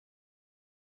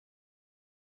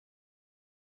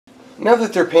Now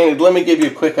that they're painted, let me give you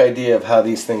a quick idea of how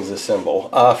these things assemble.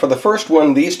 For the first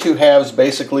one, these two halves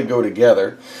basically go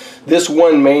together. This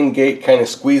one main gate kind of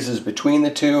squeezes between the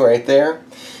two right there.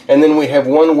 And then we have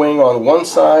one wing on one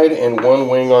side and one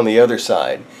wing on the other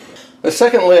side. The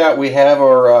second layout we have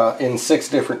are in 6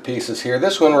 different pieces here.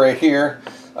 This one right here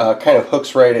kind of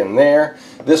hooks right in there.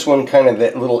 This one kind of,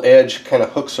 that little edge kind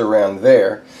of hooks around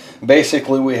there.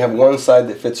 Basically we have one side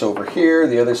that fits over here,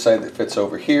 the other side that fits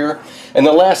over here. And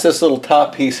the last, this little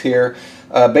top piece here,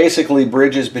 basically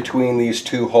bridges between these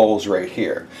 2 holes right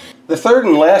here. The third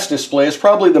and last display is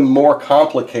probably the more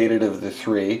complicated of the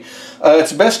 3.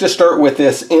 It's best to start with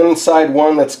this inside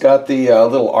one that's got the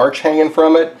little arch hanging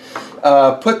from it.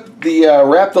 Wrap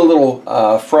the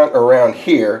little front around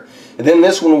here. And then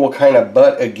this one will kind of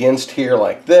butt against here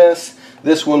like this.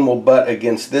 This one will butt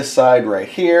against this side right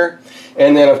here.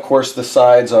 And then of course the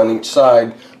sides on each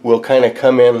side will kind of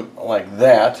come in like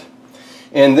that.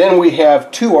 And then we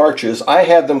have 2 arches. I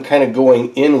have them kind of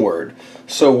going inward.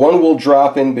 So one will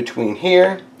drop in between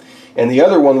here and the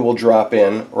other one will drop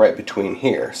in right between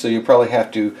here. So you probably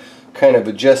have to kind of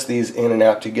adjust these in and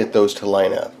out to get those to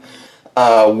line up.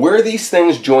 Where these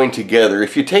things join together,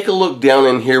 if you take a look down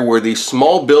in here where these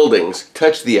small buildings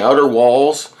touch the outer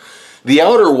walls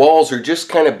are just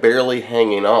kind of barely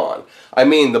hanging on. I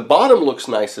mean, the bottom looks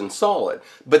nice and solid,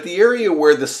 but the area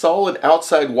where the solid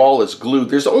outside wall is glued,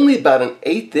 there's only about an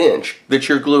 1/8 inch that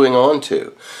you're gluing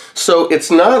onto. So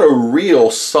it's not a real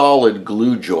solid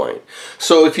glue joint.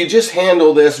 So if you just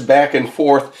handle this back and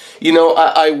forth, you know,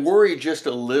 I worry just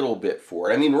a little bit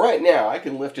for it. I mean, right now I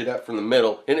can lift it up from the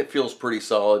middle and it feels pretty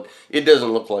solid. It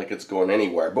doesn't look like it's going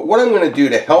anywhere. But what I'm going to do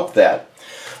to help that,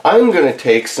 I'm going to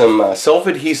take some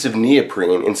self-adhesive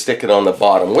neoprene and stick it on the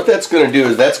bottom. What that's going to do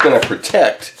is that's going to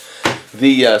protect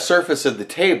the surface of the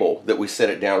table that we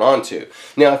set it down onto.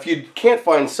 Now, if you can't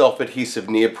find self-adhesive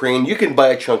neoprene, you can buy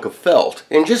a chunk of felt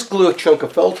and just glue a chunk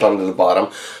of felt onto the bottom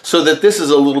so that this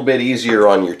is a little bit easier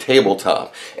on your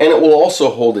tabletop, and it will also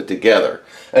hold it together.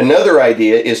 Another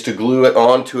idea is to glue it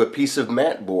onto a piece of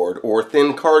mat board or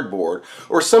thin cardboard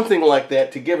or something like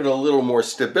that to give it a little more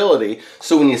stability,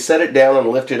 so when you set it down and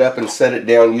lift it up and set it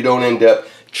down, you don't end up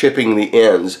chipping the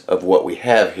ends of what we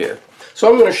have here. So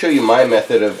I'm going to show you my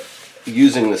method of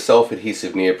using the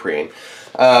self-adhesive neoprene.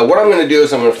 What I'm going to do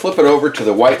is I'm going to flip it over to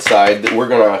the white side that we're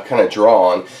going to kind of draw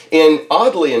on. And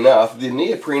oddly enough, the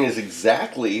neoprene is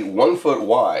exactly 1 foot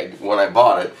wide when I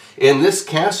bought it. And this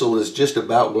castle is just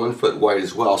about 1 foot wide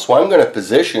as well. So I'm going to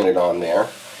position it on there.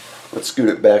 Let's scoot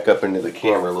it back up into the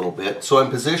camera a little bit. So I'm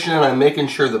positioning it, I'm making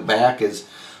sure the back is,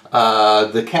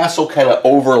 the castle kind of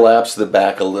overlaps the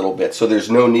back a little bit. So there's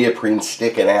no neoprene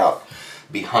sticking out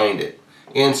behind it.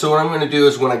 And so what I'm going to do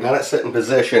is when I got it set in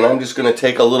position, I'm just going to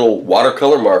take a little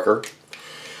watercolor marker,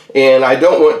 and I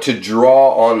don't want to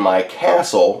draw on my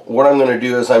castle. What I'm going to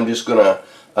do is I'm just going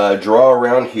to draw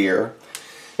around here,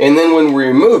 and then when we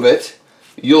remove it,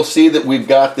 you'll see that we've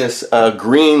got this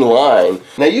green line.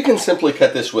 Now you can simply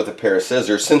cut this with a pair of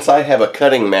scissors. Since I have a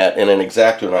cutting mat and an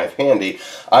X-Acto knife handy,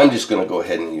 I'm just going to go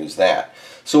ahead and use that.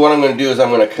 So what I'm going to do is I'm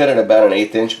going to cut it about an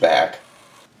 1/8 inch back,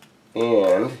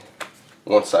 and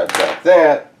once I've got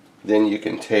that, then you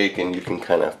can take and you can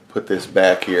kind of put this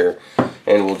back here,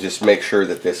 and we'll just make sure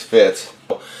that this fits.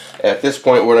 At this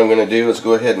point, what I'm going to do is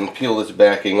go ahead and peel this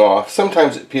backing off.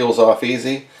 Sometimes it peels off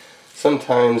easy,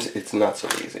 sometimes it's not so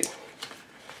easy.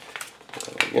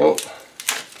 There we go.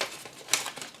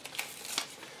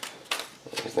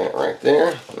 There's that right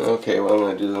there. Okay, what I'm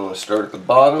going to do is I'm going to start at the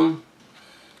bottom.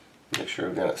 Make sure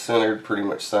I've got it centered pretty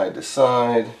much side to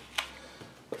side.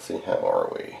 Let's see, how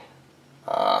are we?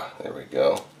 There we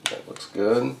go. That looks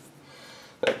good.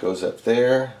 That goes up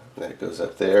there. That goes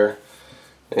up there.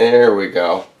 There we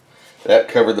go. That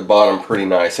covered the bottom pretty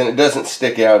nice, and it doesn't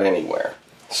stick out anywhere.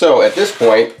 So at this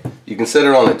point, you can set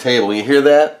it on the table. You hear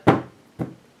that?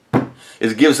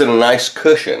 It gives it a nice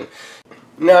cushion.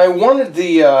 Now I wanted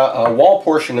the wall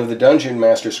portion of the Dungeon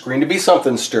Master screen to be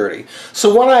something sturdy.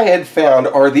 So what I had found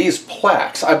are these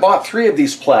plaques. I bought 3 of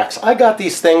these plaques. I got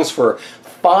these things for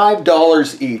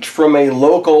 $5 each from a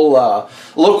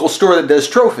local store that does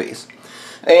trophies.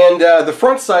 And the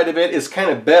front side of it is kind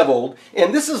of beveled,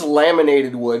 and this is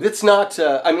laminated wood. It's not,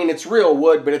 I mean, it's real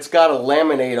wood, but it's got a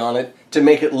laminate on it to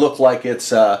make it look like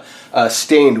it's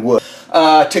stained wood.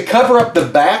 To cover up the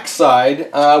back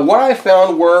side, what I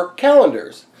found were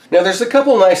calendars. Now there's a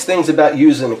couple nice things about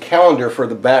using a calendar for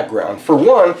the background. For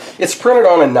one, it's printed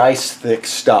on a nice thick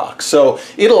stock, so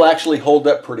it'll actually hold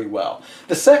up pretty well.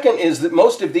 The second is that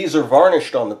most of these are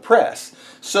varnished on the press.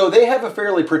 So they have a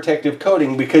fairly protective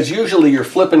coating because usually you're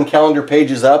flipping calendar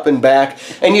pages up and back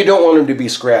and you don't want them to be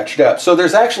scratched up. So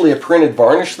there's actually a printed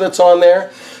varnish that's on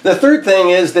there. The third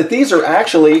thing is that these are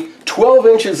actually 12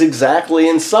 inches exactly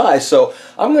in size. So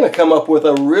I'm going to come up with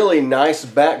a really nice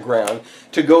background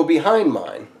to go behind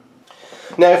mine.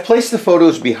 Now I've placed the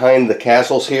photos behind the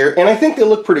castles here and I think they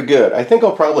look pretty good. I think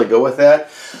I'll probably go with that.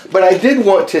 But I did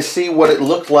want to see what it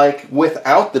looked like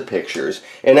without the pictures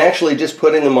and actually just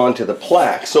putting them onto the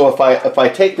plaque. So if I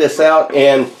take this out,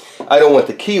 and I don't want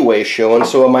the keyway showing,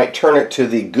 so I might turn it to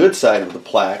the good side of the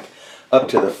plaque up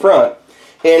to the front.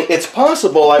 And it's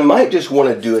possible I might just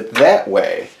want to do it that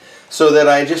way so that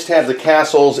I just have the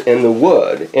castles and the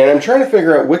wood. And I'm trying to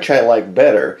figure out which I like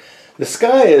better. The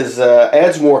sky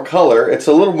adds more color. It's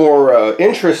a little more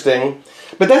interesting,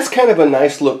 but that's kind of a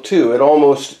nice look too. It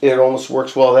almost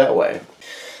works well that way.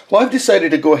 Well, I've decided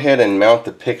to go ahead and mount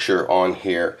the picture on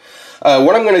here.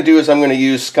 What I'm going to do is I'm going to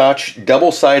use Scotch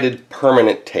double-sided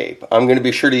permanent tape. I'm going to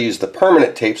be sure to use the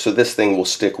permanent tape so this thing will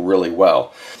stick really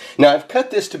well. Now I've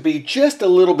cut this to be just a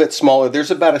little bit smaller.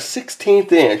 There's about a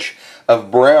 1/16 inch of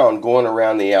brown going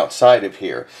around the outside of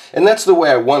here. And that's the way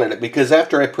I wanted it, because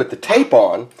after I put the tape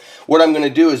on, what I'm going to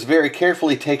do is very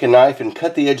carefully take a knife and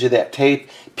cut the edge of that tape,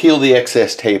 peel the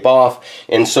excess tape off,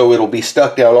 and so it'll be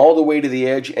stuck down all the way to the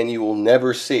edge and you will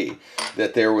never see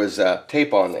that there was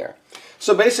tape on there.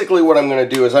 So basically what I'm going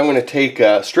to do is I'm going to take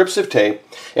strips of tape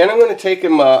and I'm going to take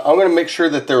them, I'm going to make sure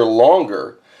that they're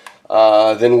longer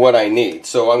than what I need.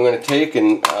 So I'm going to take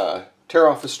and tear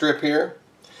off a strip here.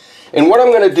 And what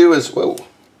I'm going to do is, whoa,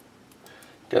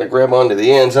 got to grab onto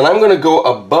the ends, and I'm going to go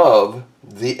above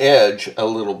the edge a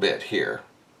little bit here.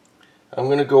 I'm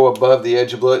going to go above the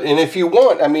edge a little, and if you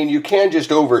want, I mean, you can just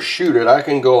overshoot it. I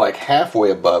can go like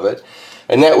halfway above it,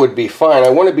 and that would be fine. I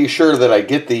want to be sure that I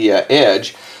get the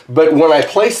edge, but when I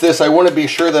place this, I want to be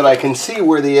sure that I can see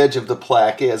where the edge of the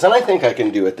plaque is, and I think I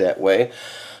can do it that way.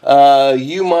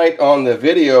 You might on the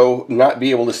video not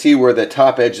be able to see where the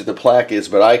top edge of the plaque is,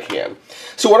 but I can.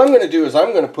 So what I'm going to do is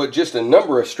I'm going to put just a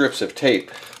number of strips of tape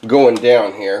going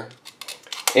down here.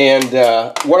 And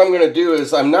what I'm going to do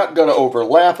is I'm not going to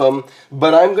overlap them,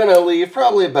 but I'm going to leave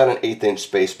probably about an 1/8 inch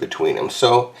space between them.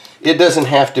 So it doesn't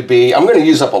have to be, I'm going to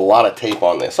use up a lot of tape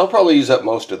on this. I'll probably use up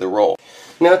most of the roll.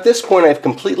 Now at this point I've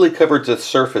completely covered the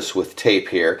surface with tape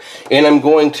here, and I'm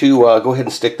going to go ahead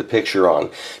and stick the picture on.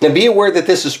 Now be aware that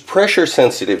this is pressure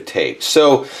sensitive tape,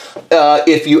 so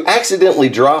if you accidentally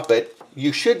drop it,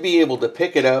 you should be able to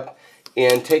pick it up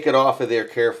and take it off of there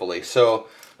carefully. So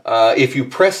if you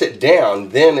press it down,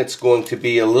 then it's going to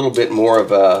be a little bit more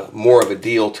of a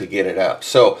deal to get it up.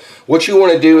 So what you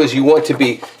want to do is you want to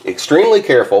be extremely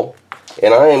careful,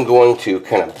 and I am going to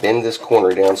kind of bend this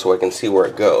corner down so I can see where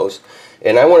it goes.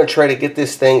 And I want to try to get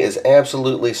this thing as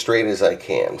absolutely straight as I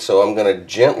can. So I'm going to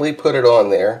gently put it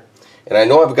on there. And I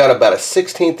know I've got about a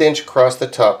 1/16 inch across the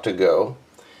top to go.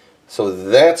 So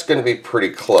that's going to be pretty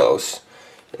close.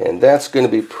 And that's going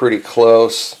to be pretty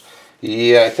close.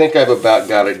 Yeah, I think I've about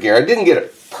got it, Gary. I didn't get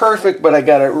it perfect, but I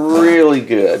got it really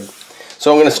good.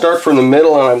 So I'm going to start from the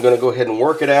middle and I'm going to go ahead and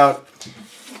work it out.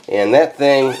 And that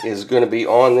thing is going to be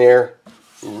on there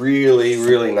really,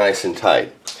 really nice and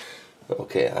tight.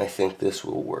 Okay, I think this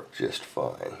will work just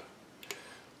fine.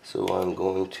 So I'm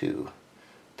going to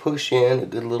push in a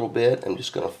good little bit. I'm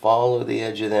just going to follow the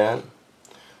edge of that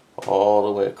all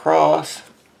the way across.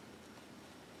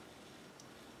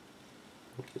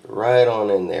 Get right on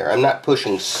in there. I'm not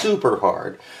pushing super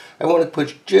hard. I want to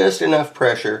push just enough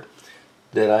pressure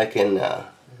that I can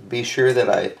be sure that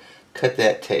I cut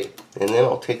that tape. And then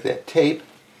I'll take that tape,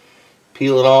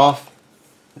 peel it off.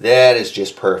 That is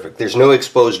just perfect. There's no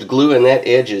exposed glue and that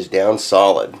edge is down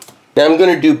solid. Now I'm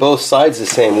going to do both sides the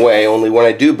same way, only when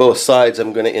I do both sides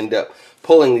I'm going to end up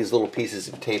pulling these little pieces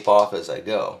of tape off as I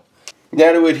go.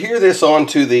 Now to adhere this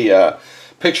onto the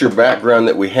picture background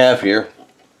that we have here,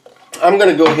 I'm going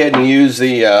to go ahead and use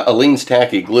the Aleene's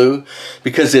Tacky Glue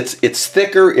because it's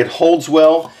thicker, it holds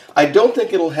well. I don't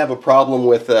think it'll have a problem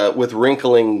with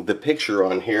wrinkling the picture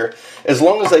on here as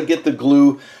long as I get the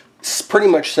glue pretty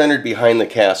much centered behind the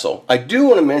castle. I do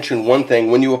want to mention one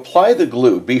thing. When you apply the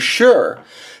glue, be sure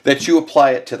that you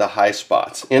apply it to the high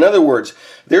spots. In other words,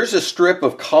 there's a strip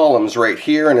of columns right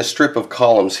here and a strip of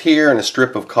columns here and a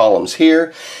strip of columns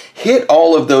here. Hit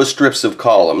all of those strips of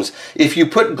columns. If you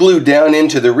put glue down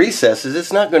into the recesses,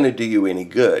 it's not going to do you any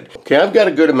good. Okay, I've got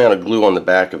a good amount of glue on the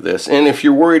back of this, and if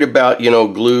you're worried about, you know,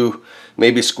 glue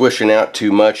maybe squishing out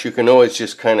too much, you can always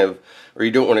just kind of, or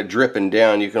you don't want it dripping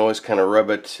down, you can always kind of rub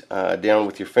it down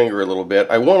with your finger a little bit.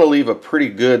 I want to leave a pretty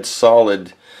good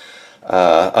solid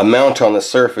amount on the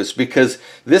surface because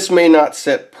this may not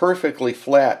set perfectly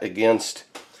flat against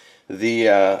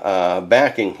the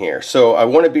backing here. So I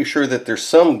want to be sure that there's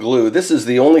some glue. This is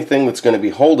the only thing that's going to be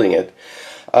holding it.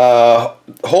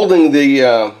 Holding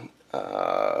the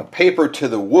paper to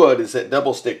the wood is that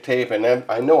double stick tape, and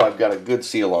I know I've got a good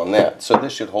seal on that, so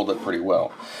this should hold it pretty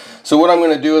well. So what I'm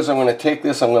going to do is I'm going to take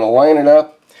this, I'm going to line it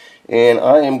up, and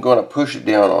I am going to push it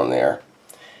down on there,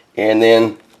 and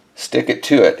then stick it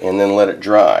to it, and then let it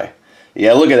dry.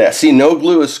 Yeah, look at that. See, no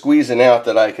glue is squeezing out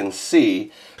that I can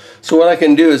see. So what I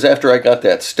can do is, after I got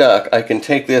that stuck, I can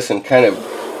take this and kind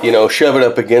of, you know, shove it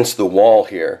up against the wall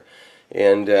here.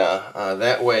 And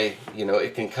that way, you know,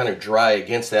 it can kind of dry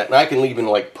against that. And I can even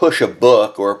like push a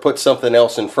book or put something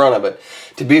else in front of it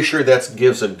to be sure that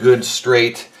gives a good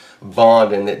straight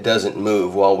bond and it doesn't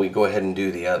move while we go ahead and do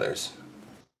the others.